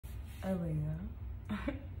Oh yeah.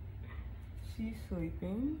 She's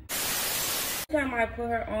sleeping. Every time I put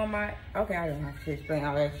her on my, okay, I don't have to explain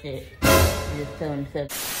all that shit. Just telling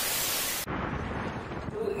myself.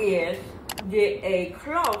 Who is get a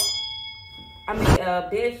cloth, I mean a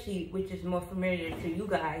bed sheet, which is more familiar to you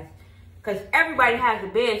guys. Cause everybody has a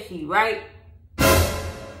bed sheet, right?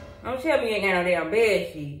 Don't tell me you ain't got no damn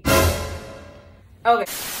bed sheet. Okay.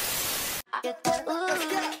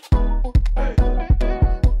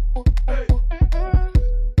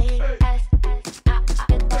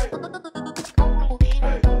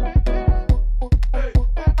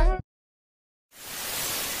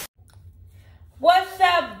 What's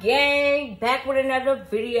up, gang? Back with another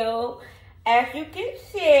video. As you can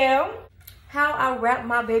tell, how I wrap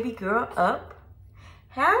my baby girl up.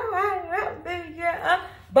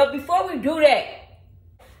 But before we do that,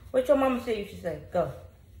 what your mama said you should say? Go.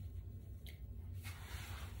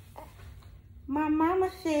 My mama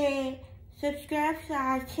said subscribe to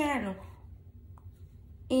our channel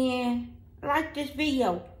and like this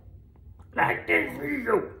video. Like this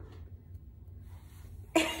video.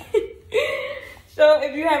 So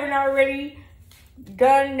if you haven't already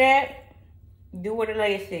done that, do what the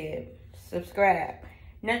lady said. Subscribe.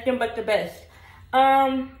 Nothing but the best.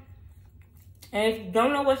 And if you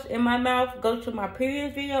don't know what's in my mouth, go to my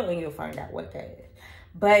previous video and you'll find out what that is.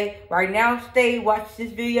 But right now, watch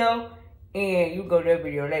this video, and you go to that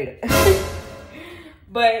video later.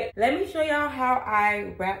 But let me show y'all how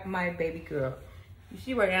I wrap my baby girl. You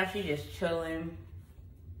see right now, she's just chilling.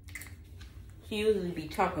 She usually be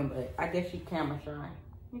talking, but I guess she camera shy.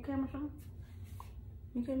 You camera shy?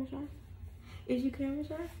 You camera shy? Is you camera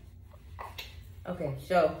shy? Okay,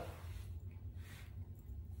 so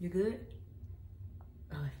you good?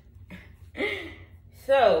 Okay.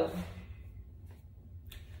 So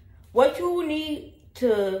what you will need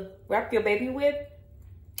to wrap your baby with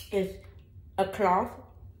is a cloth.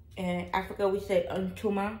 In Africa we say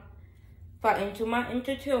untuma. For untuma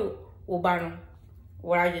into ubano.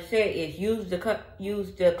 What I just said is use the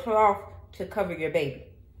cloth to cover your baby.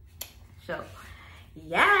 So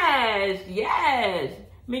yes.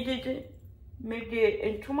 Me did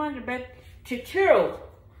untuma the bed to chill.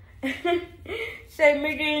 Say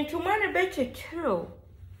me did untuma the bed to chill.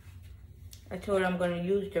 I told her I'm gonna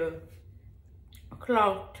use the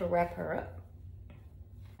cloth to wrap her up.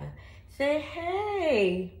 Say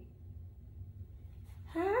hey.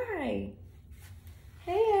 Hi.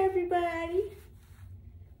 Hey everybody.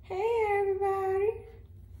 Hey everybody.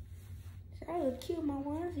 So I look cute in my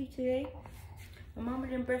onesie today. My mama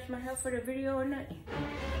didn't brush my hair for the video or nothing.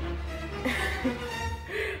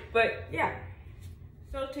 But yeah.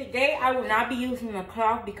 So today I will not be using a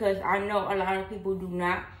cloth because I know a lot of people do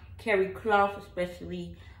not carry cloth,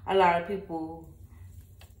 especially a lot of people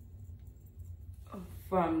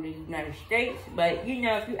from the United States. But you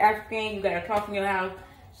know, if you're African, you got a cloth in your house.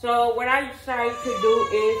 So what I decided to do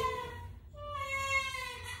is,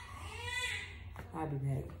 I'll be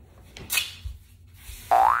back.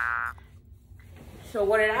 So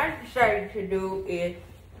what I decided to do is,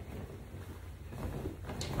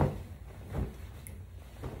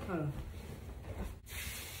 okay.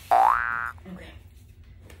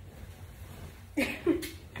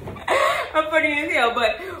 I'm funny as hell,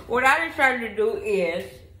 but what I decided to do is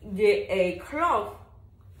get a cloth,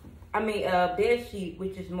 I mean a bed sheet,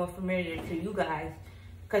 which is more familiar to you guys,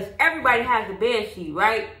 because everybody has a bed sheet,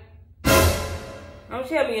 right? Don't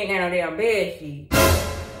tell me you ain't got no damn bed sheet.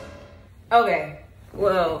 Okay,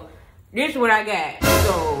 well, this is what I got,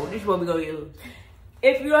 so this is what we're gonna use.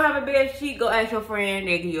 If you don't have a bed sheet, go ask your friend,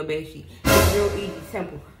 they'll give you a bed sheet. It's real easy,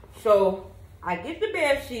 simple. So, I get the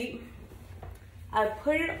bed sheet, I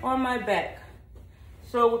put it on my back.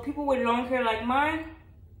 So, with people with long hair like mine,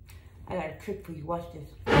 I got a trick for you, watch this.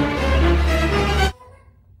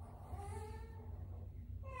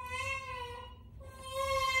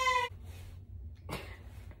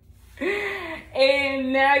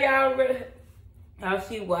 And now y'all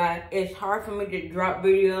see why it's hard for me to drop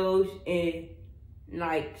videos and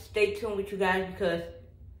like stay tuned with you guys, because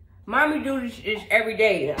mommy do this every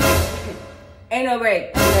day. Ain't no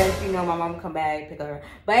break unless you know my mom come back pick her.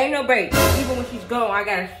 But ain't no break. Even when she's gone, I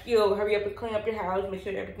gotta still hurry up and clean up the house, make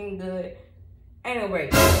sure everything's good. Ain't no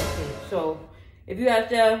break. So if you out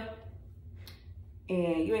there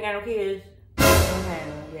and you ain't got no kids, don't have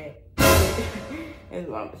none yet. That's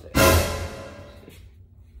what I'm gonna say.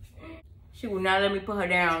 She will not let me put her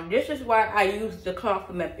down. This is why I use the cloth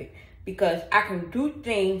method, because I can do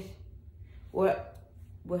things with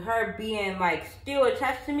her being like still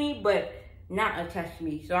attached to me, but not attached to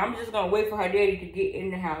me. So I'm just gonna wait for her daddy to get in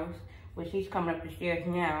the house, which he's coming up the stairs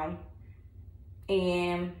now.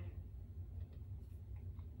 And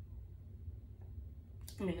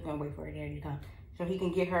I'm just gonna wait for her daddy to come so he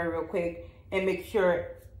can get her real quick and make sure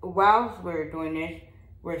whilst we're doing this,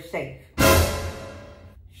 we're safe.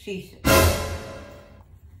 She's safe.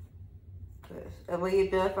 Cause the way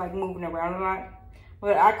it does, like moving around a lot.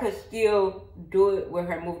 But I could still do it with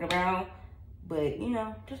her moving around. But you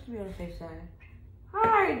know, just to be on the safe side.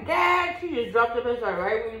 Hi, Dad. She just dropped the best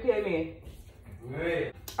right when you came in.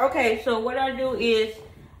 Hey. Okay, so what I do is,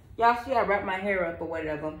 y'all see I wrap my hair up or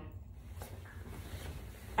whatever.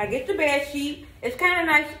 I get the bed sheet. It's kind of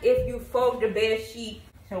nice if you fold the bed sheet.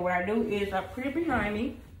 So what I do is I put it behind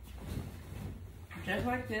me, just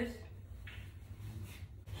like this.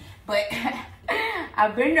 But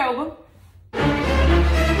I bend over.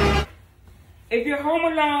 If you're home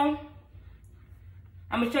alone,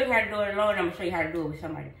 I'm gonna show you how to do it alone. I'm gonna show you how to do it with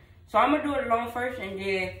somebody. So I'm gonna do it alone first, and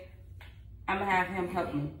then I'm gonna have him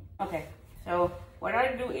help me. Okay. So what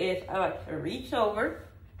I do is I like to reach over,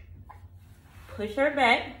 push her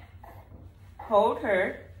back, hold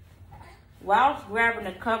her, whilst grabbing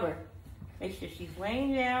the cover. Make sure she's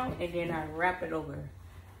laying down, and then I wrap it over her.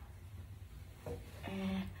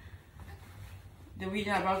 And the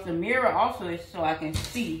reason I brought the mirror also is so I can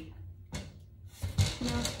see. You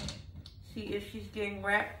know, see if she's getting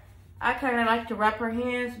wrapped. I kind of like to wrap her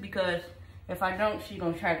hands because if I don't, she's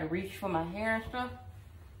going to try to reach for my hair and stuff.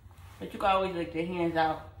 But you can always let the hands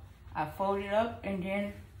out. I fold it up, and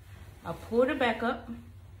then I pull it back up,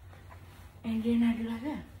 and then I do like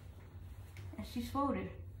that. And she's folded.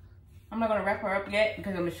 I'm not going to wrap her up yet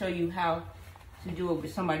because I'm going to show you how to do it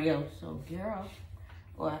with somebody else. So get her off.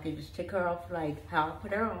 Or I can just take her off like how I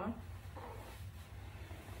put her on.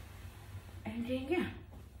 And then, yeah.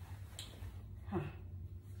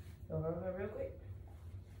 Go over real quick.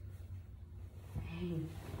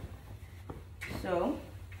 So,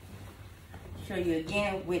 show you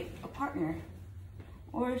again with a partner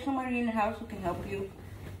or somebody in the house who can help you.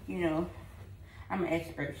 You know, I'm an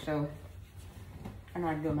expert, so I know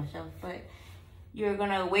how to do it myself. But you're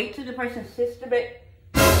gonna wait till the person sits the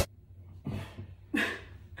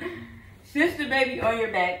baby on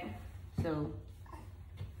your back. So,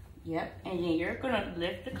 yep. And then you're gonna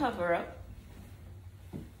lift the cover up,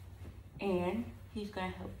 and he's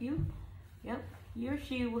gonna help you. Yep. He or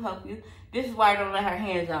she will help you. This is why I don't let her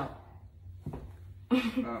hands out.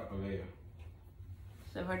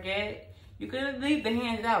 So her dad, you could leave the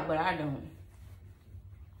hands out, but I don't.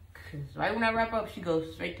 Because right when I wrap up, she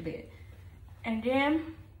goes straight to bed. And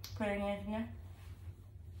then, put her hands in there.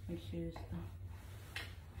 Make sure it's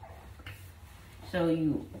so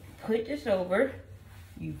you put this over,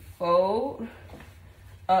 you fold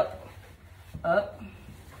up,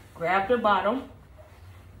 grab the bottom.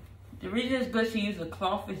 The reason it's good to use a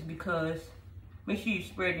cloth is because make sure you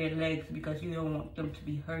spread their legs because you don't want them to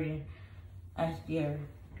be hurting as they're,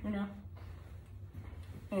 you know,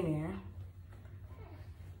 in there.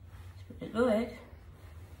 Put the leg,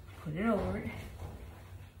 put it over it.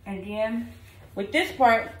 And then with this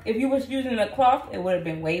part, if you was using a cloth, it would have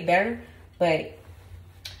been way better. But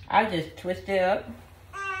I just twist it up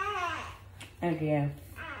and then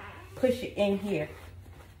push it in here.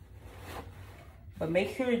 But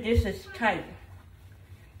make sure this is tight,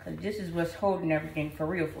 because this is what's holding everything for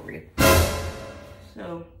real, for real.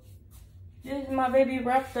 So, this is my baby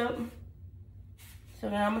wrapped up. So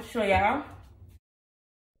now I'm going to show y'all.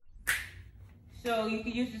 So you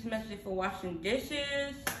can use this method for washing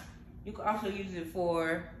dishes. You can also use it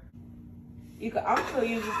for, to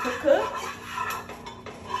cook.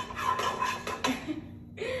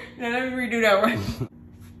 Now let me redo that one.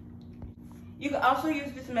 You can also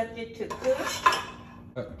use this method to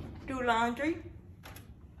cook, do laundry.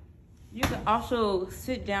 You can also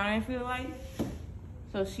sit down if you like.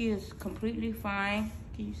 So she is completely fine.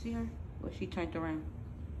 Can you see her? Well, she turned around.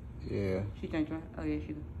 Yeah. She turned around. Oh yeah,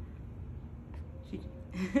 she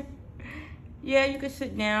yeah, you can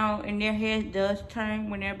sit down and their head does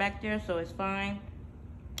turn when they're back there, so it's fine.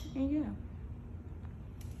 And yeah.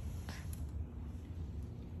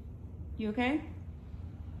 You okay?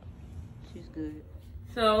 She's good.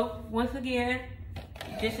 So, once again,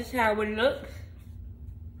 this is how it looks.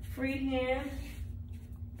 Free hands.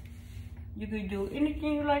 You can do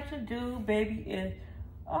anything you like to do. Baby is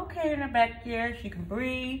okay in the back there. She can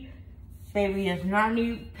breathe. Baby does not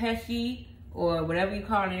need pessy or whatever you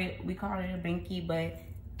call it. We call it a binky, but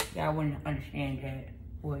y'all wouldn't understand that.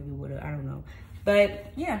 Or you would have, I don't know.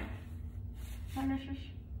 But, yeah. And this is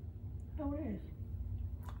how it is.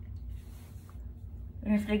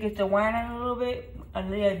 And if they get to whining a little bit,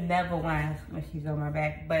 Aaliyah never whines when she's on my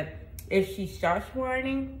back. But if she starts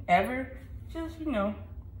whining ever, just, you know,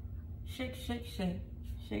 shake, shake, shake,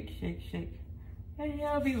 shake, shake, shake. And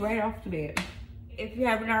y'all be right off the bed. if you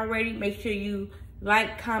haven't already, make sure you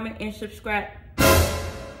like, comment, and subscribe.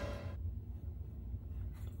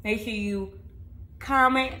 Make sure you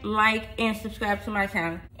comment, like, and subscribe to my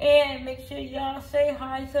channel. And make sure y'all say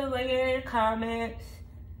hi to Leia in the comments.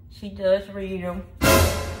 She does read them.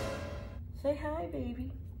 Say hi,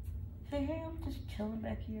 baby. Say hey, I'm just chilling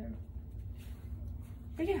back here.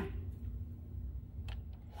 But yeah.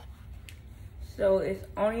 So it's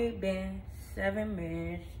only been 7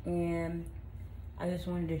 minutes and I just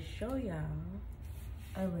wanted to show y'all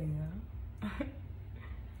Leia.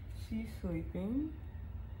 She's sleeping.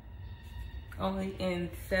 Only in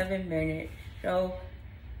 7 minutes. So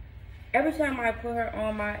every time I put her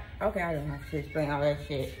on my, okay, I don't have to explain all that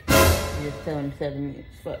shit. Just tell them 7 minutes.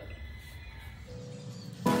 Fuck.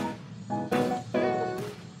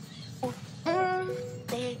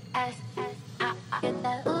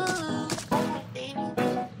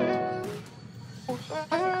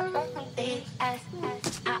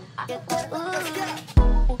 Let's go.